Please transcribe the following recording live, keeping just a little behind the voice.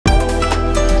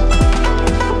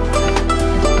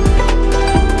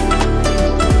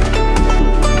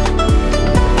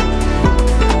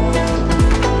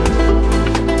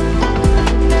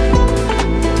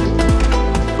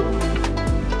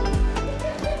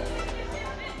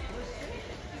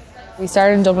We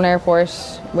started in Dublin Airport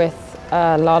with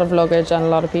a lot of luggage and a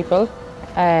lot of people.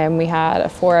 We had a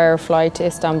 4-hour flight to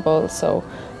Istanbul, so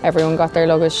everyone got their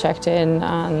luggage checked in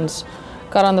and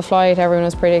got on the flight. Everyone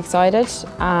was pretty excited,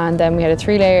 and then we had a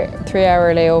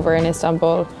 3-hour layover in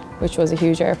Istanbul, which was a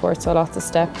huge airport, so lots of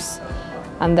steps,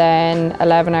 and then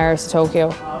 11 hours to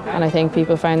Tokyo. And I think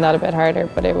people found that a bit harder,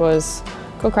 but it was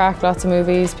good crack, lots of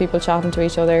movies, people chatting to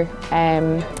each other.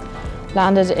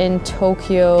 Landed in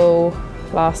Tokyo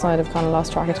last night. I've kind of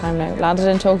lost track of time now. Landed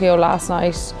in Tokyo last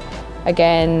night.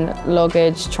 Again,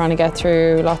 luggage, trying to get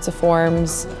through, lots of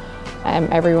forms.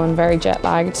 Everyone very jet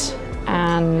lagged,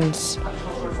 and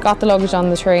got the luggage on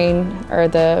the train or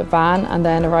the van, and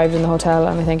then arrived in the hotel.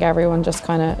 And I think everyone just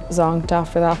kind of zonked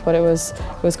after that. But it was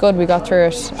good. We got through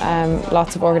it.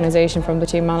 Lots of organisation from the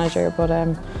team manager. But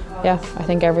yeah, I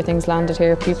think everything's landed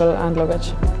here, people and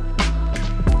luggage.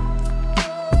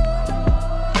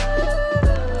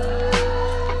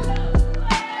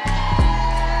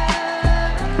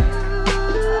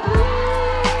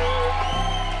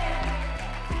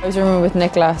 I was rooming with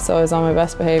Nicola, so I was on my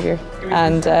best behaviour,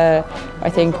 and I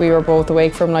think we were both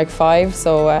awake from like 5,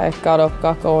 so got up,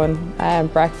 got going,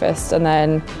 breakfast, and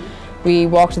then we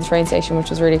walked to the train station, which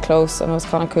was really close, and it was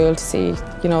kind of cool to see,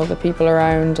 you know, the people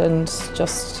around and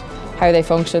just how they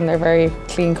function. They're very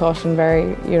clean cut and very,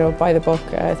 you know, by the book.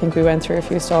 I think we went through a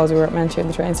few stalls we weren't meant to in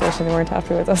the train station. They weren't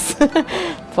happy with us.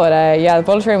 But yeah, the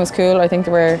bullet train was cool. I think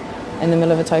we're in the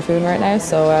middle of a typhoon right now,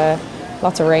 so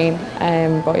lots of rain.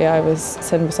 But yeah, I was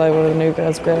sitting beside one of the new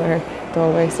girls grilling her the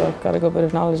whole way, so got a good bit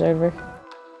of knowledge out of her.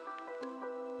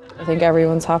 I think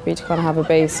everyone's happy to kind of have a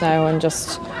base now, and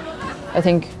just, I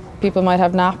think people might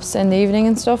have naps in the evening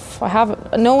and stuff.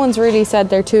 No one's really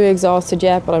said they're too exhausted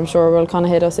yet, but I'm sure will kind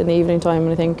of hit us in the evening time,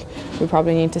 and I think we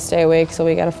probably need to stay awake so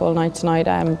we get a full night tonight.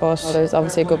 But there's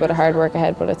obviously a good bit of hard work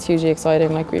ahead, but it's hugely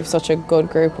exciting. Like, we have such a good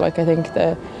group. Like, I think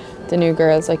the new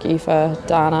girls like Aoife,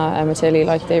 Dana, Emma Tilly,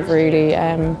 like, they've really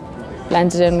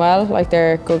blended in well. Like,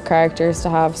 they're good characters to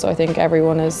have, so I think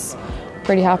everyone is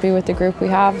pretty happy with the group we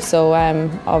have. So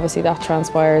obviously that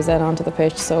transpires then onto the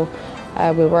pitch, so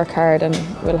we'll work hard and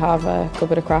we'll have a good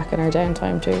bit of crack in our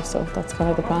downtime too, so that's kind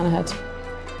of the plan ahead.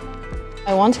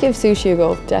 I want to give sushi a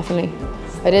go, definitely.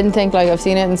 I didn't think, like, I've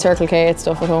seen it in Circle K and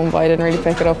stuff at home, but I didn't really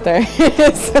pick it up there.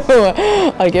 So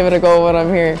I'll give it a go when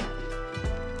I'm here.